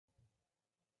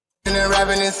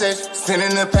having a session.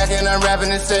 Sending the pack and I'm rapping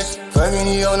the session. Fucking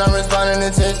you and I'm responding to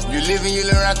text. You live and you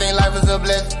learn, I think life is a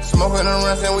blessing. Smoking them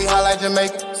runs and we hot like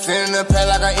Jamaica. Sending the pack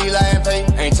like I'm Eli and Pay.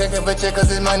 Ain't checking for check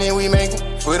cause it's money we making.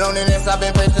 Foot on the next, I've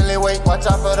been patiently wait. Watch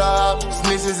out for the hop.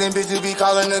 Snitches and bitches be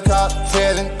calling the cops.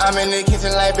 Telling, I'm in the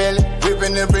kitchen like Belly.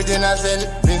 Whipping the bridge and I sell it.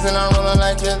 Vincent, I'm rolling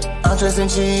like Kelly. I'm dressing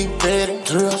cheap, petty.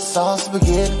 Drill, sauce,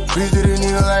 spaghetti. Bitch to the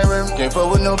needle like Remy. Can't fuck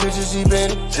with no bitches, she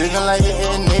petty. Chicken like it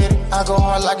and netty. I go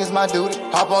hard like it's my duty.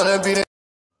 Hop on the beat.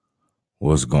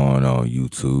 What's going on,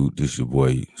 YouTube? This your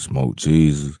boy Smoke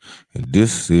Jesus, and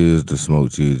this is the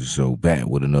Smoke Jesus Show, back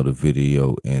with another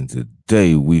video. And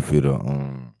today we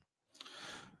finna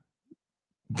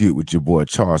get with your boy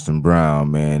Charleston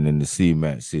Brown, man, in the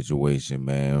cmac situation,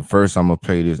 man. First, I'm gonna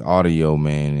play this audio,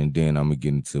 man, and then I'm gonna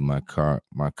get into my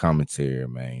commentary,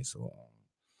 man. So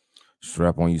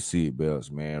strap on your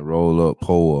seatbelts, man. Roll up,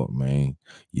 pull up, man.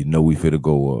 You know we finna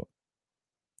go up.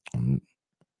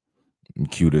 And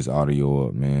cue this audio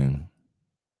up, man.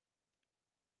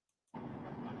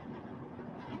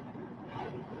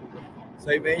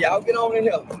 Say, man, y'all get on in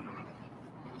here.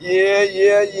 Yeah.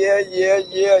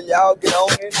 Y'all get on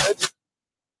in here.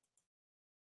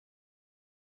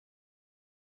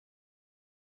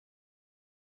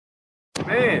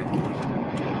 Man.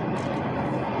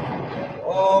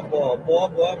 Oh, boy.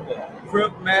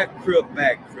 Crip Mac.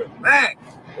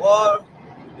 Boy,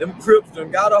 them Crips done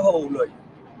got a hold of you.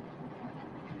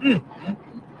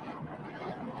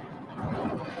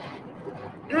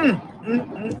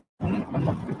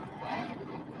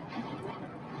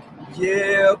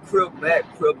 Yeah, Crip Mac.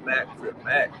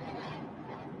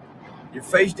 Your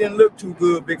face didn't look too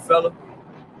good, big fella.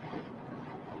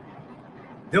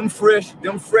 Them fresh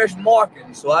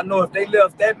markings. So I know if they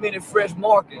left that many fresh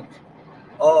markings,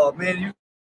 man, you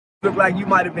look like you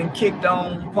might have been kicked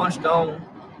on, punched on.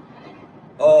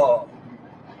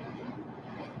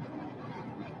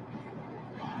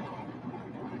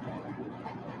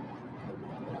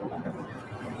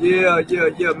 Yeah,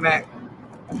 Mac.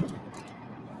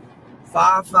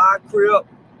 5'5" Crip.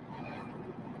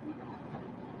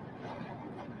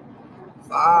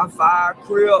 5'5"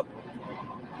 Crip.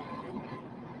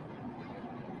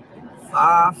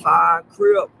 5'5"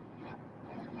 Crip.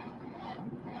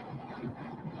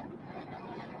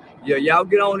 Yeah, y'all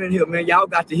get on in here, man. Y'all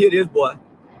got to hear this, boy.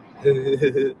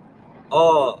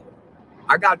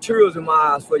 I got tears in my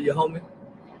eyes for you, homie.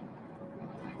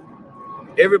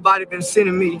 Everybody been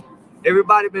sending me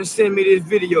this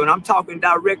video, and I'm talking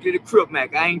directly to Crip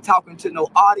Mac. I ain't talking to no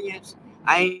audience.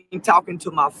 I ain't talking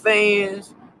to my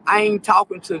fans. I ain't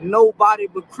talking to nobody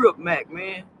but Crip Mac,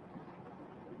 man.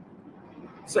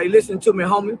 Say, listen to me,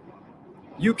 homie.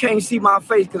 You can't see my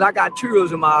face because I got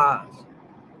tears in my eyes.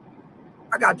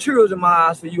 I got tears in my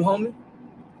eyes for you, homie.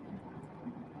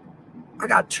 I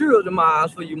got tears in my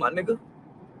eyes for you, my nigga.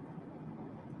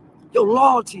 Your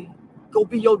loyalty go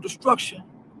be your destruction.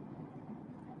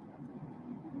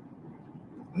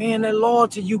 Man, that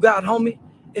loyalty you got, homie,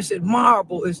 it's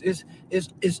admirable. It's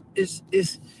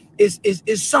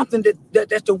something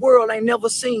that the world ain't never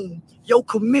seen. Your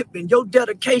commitment, your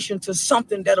dedication to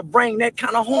something that'll bring that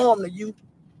kind of harm to you.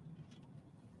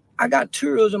 I got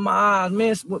tears in my eyes,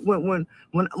 man.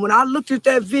 When I looked at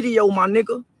that video, my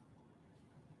nigga.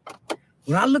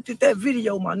 When I looked at that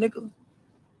video, my nigga,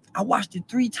 I watched it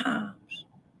 3 times.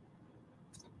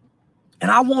 And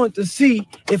I wanted to see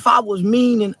if I was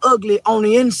mean and ugly on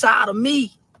the inside of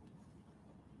me.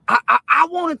 I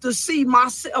wanted to see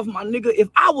myself, my nigga, if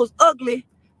I was ugly,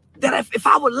 that if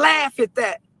I would laugh at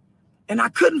that. And I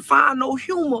couldn't find no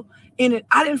humor in it.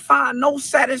 I didn't find no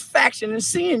satisfaction in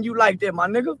seeing you like that, my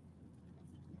nigga.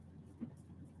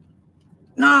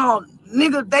 No,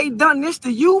 nigga, they done this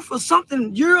to you for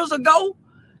something years ago.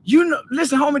 You know,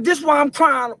 listen, homie, this is why I'm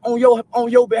crying on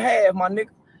your behalf, my nigga.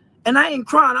 And I ain't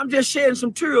crying. I'm just shedding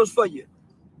some tears for you.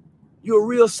 You're a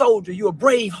real soldier. You're a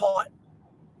brave heart.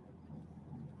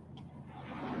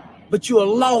 But you're a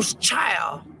lost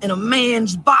child in a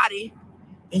man's body.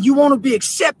 And you want to be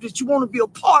accepted. You want to be a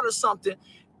part of something.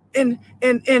 And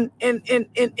even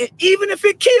if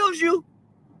it kills you,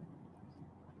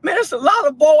 man, there's a lot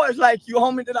of boys like you,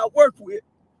 homie, that I work with.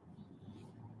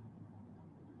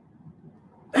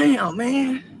 Damn,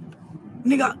 man.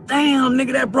 Nigga,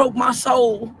 that broke my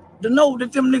soul. To know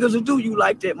that them niggas will do you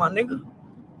like that, my nigga.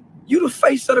 You the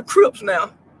face of the Crips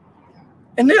now.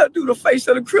 And they'll do the face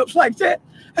of the Crips like that.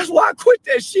 That's why I quit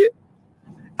that shit.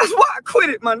 That's why I quit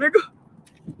it, my nigga.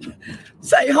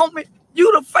 Say, homie,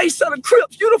 you the face of the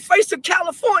Crips. You the face of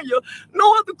California.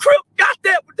 No other Crip got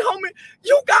that, but homie,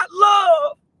 you got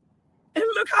love. And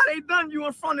look how they done you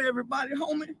in front of everybody,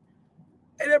 homie.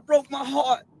 And that broke my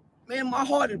heart. Man, my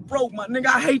heart is broke, my nigga.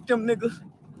 I hate them niggas.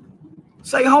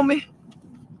 Say, homie,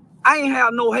 I ain't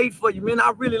have no hate for you, man.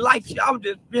 I really like you. I was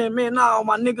just, man, nah,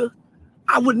 my nigga.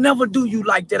 I would never do you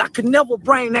like that. I could never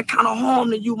bring that kind of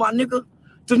harm to you, my nigga.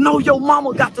 To know your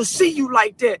mama got to see you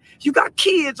like that. You got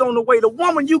kids on the way. The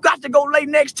woman you got to go lay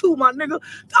next to, my nigga.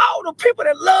 All the people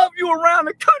that love you around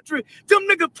the country, them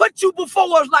niggas put you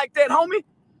before us like that, homie.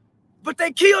 But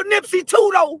they killed Nipsey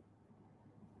too, though.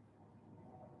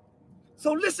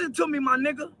 So listen to me, my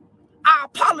nigga. I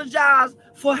apologize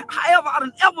for however I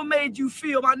done ever made you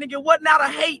feel, my nigga. It wasn't out of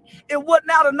hate. It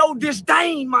wasn't out of no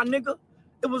disdain, my nigga.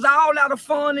 It was all out of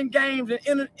fun and games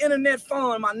and internet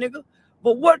fun, my nigga.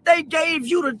 But what they gave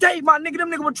you today, my nigga,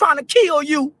 them niggas were trying to kill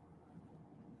you.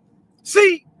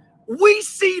 See, we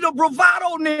see the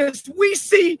bravado-ness. We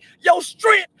see your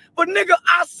strength. But, nigga,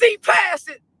 I see past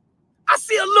it. I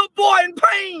see a little boy in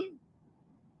pain.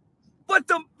 But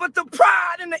the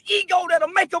pride and the ego that'll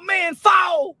make a man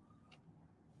fall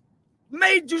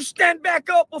made you stand back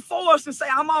up before us and say,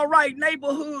 I'm all right,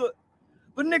 neighborhood.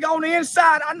 But, nigga, on the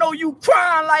inside, I know you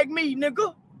crying like me,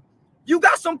 nigga. You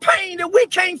got some pain that we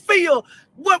can't feel.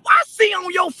 What I see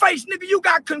on your face, nigga, you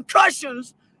got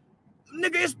concussions.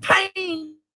 Nigga, it's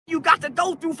pain you got to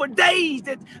go through for days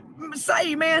that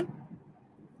say, man.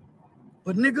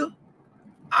 But, nigga,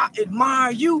 I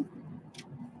admire you.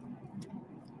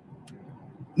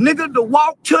 Nigga, to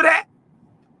walk to that,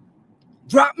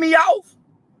 drop me off.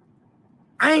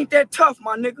 I ain't that tough,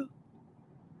 my nigga.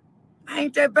 I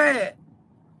ain't that bad.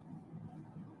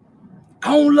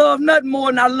 I don't love nothing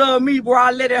more than I love me, bro.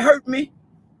 I let it hurt me.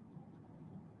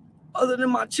 Other than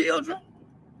my children.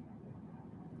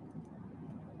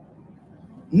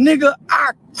 Nigga,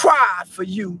 I cried for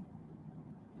you.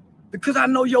 Because I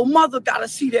know your mother gotta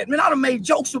see that. Man, I done made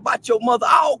jokes about your mother.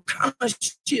 All kind of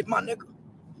shit, my nigga.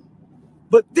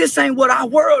 But this ain't what our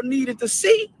world needed to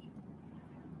see.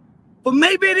 But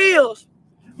maybe it is.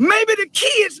 Maybe the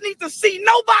kids need to see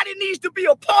nobody needs to be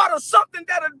a part of something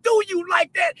that'll do you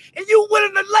like that, and you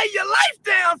willing to lay your life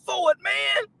down for it,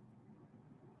 man.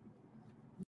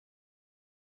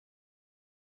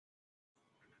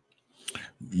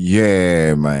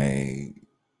 Yeah, man.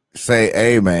 Say,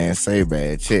 hey, man, say,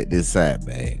 man, check this out,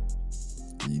 man.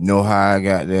 You know how I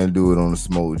got there and do it on the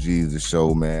Smoke Jesus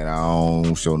show, man. I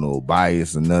don't show no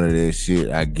bias or none of that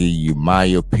shit. I give you my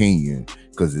opinion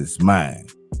because it's mine.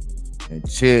 And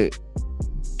check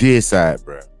this out,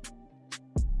 bro.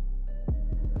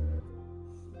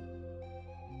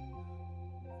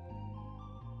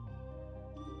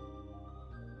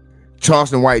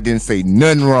 Charleston White didn't say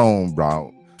nothing wrong,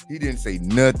 bro. He didn't say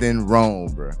nothing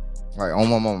wrong, bro. Like, on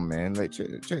my mama, man. Like, check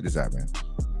this out, man.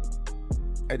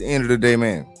 At the end of the day,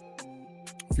 man,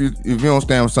 if you don't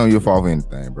stand with something, you'll fall for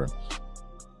anything, bro.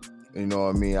 You know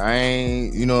what I mean? I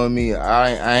ain't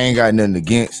got nothing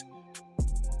against,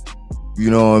 you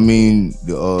know what I mean,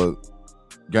 the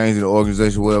gangs in the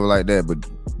organization, whatever like that. But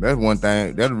that's one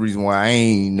thing. That's the reason why I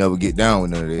ain't never get down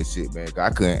with none of that shit, man. 'Cause I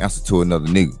couldn't answer to another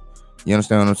nigga. You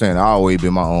understand what I'm saying? I always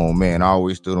been my own man. I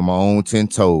always stood on my own 10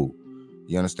 toes.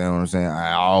 You understand what I'm saying?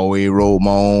 I always rode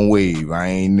my own wave. I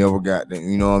ain't never got that.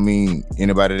 You know what I mean?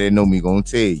 Anybody that know me gonna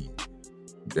tell you.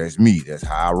 That's me. That's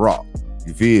how I rock.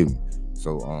 You feel me?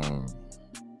 So,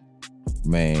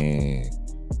 man,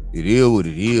 it is what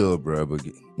it is, bro. But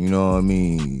you know what I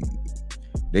mean?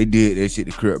 They did that shit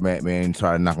to Crip Mac, man, and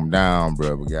try to knock him down,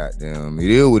 bro. But goddamn, it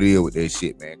is what it is with that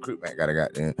shit, man. Crip Mac got a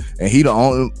goddamn, and he the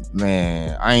only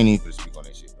man. I ain't even gonna speak on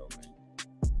that shit though, man.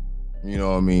 You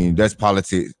know what I mean? That's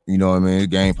politics. You know what I mean? It's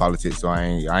game politics. So I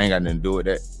ain't got nothing to do with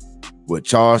that.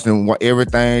 But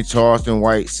everything Charleston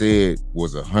White said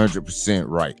was 100%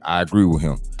 right. I agree with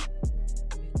him.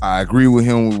 I agree with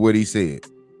him with what he said.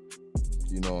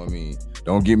 You know what I mean?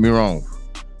 Don't get me wrong.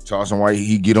 Charleston White,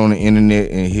 he get on the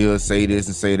internet and he'll say this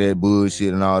and say that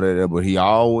bullshit and all that, but he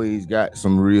always got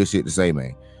some real shit to say,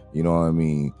 man. You know what I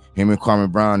mean? Him and Carmen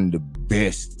Brown, the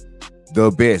best.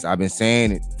 I've been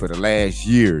saying it for the last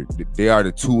year. They are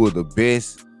the two of the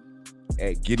best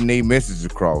at getting their message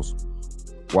across,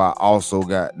 while also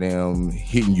got them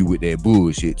hitting you with that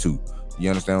bullshit too. You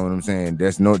understand what I'm saying?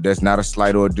 That's not a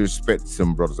slight or disrespect to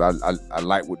them brothers. I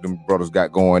like what them brothers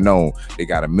got going on. They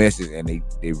got a message and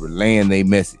they relaying their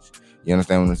message. You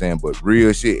understand what I'm saying? But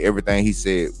real shit, everything he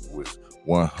said was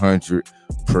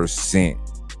 100%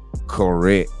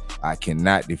 correct. I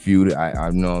cannot defute it.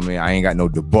 I know what I mean. I ain't got no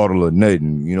debuttal or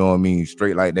nothing. You know what I mean?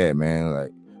 Straight like that, man.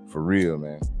 Like, for real,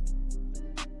 man.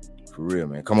 For real,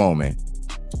 man. Come on, man.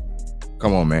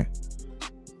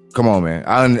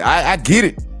 I get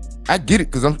it. I get it,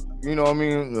 because I'm, you know what I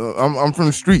mean, I'm from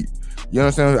the street. You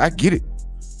understand? I get it.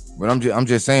 But I'm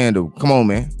just saying though, come on,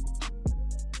 man.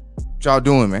 What y'all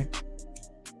doing, man?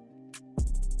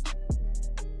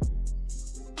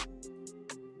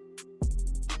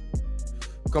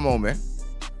 Come on, man.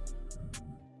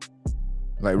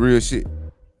 Like real shit.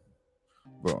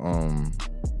 But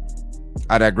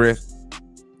I digress.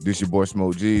 This your boy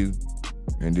Smoke Jesus,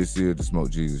 and this is the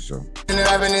Smoke Jesus Show.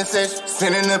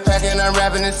 Sending the pack and I'm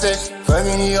rapping the session.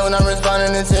 Fucking you and I'm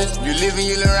responding to text. You live and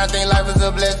you learn, I think life is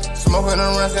a blessing. Smoking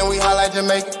on runs and we highlight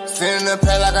Jamaica. Sending the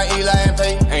pack like I'm Eli and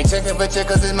Pay. Ain't checking for check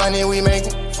cause it's money we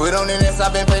making. Foot on the nest,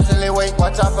 I've been patiently wait.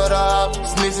 Watch out for the hop.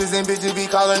 Snitches and bitches be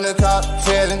calling the cop.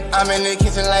 Telling, I'm in the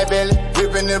kitchen like Belly.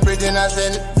 Ripping the bridge and I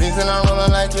sell it. Vincent, I'm rolling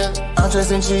like Kelly. I'm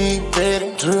dressing cheap,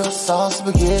 betty. Drill, sauce,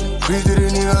 spaghetti. Breathe to the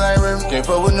nigga like Remy. Can't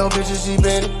fuck with no bitches, she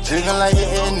betty. Chicken like your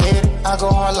head netty. I go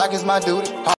hard like it's my duty.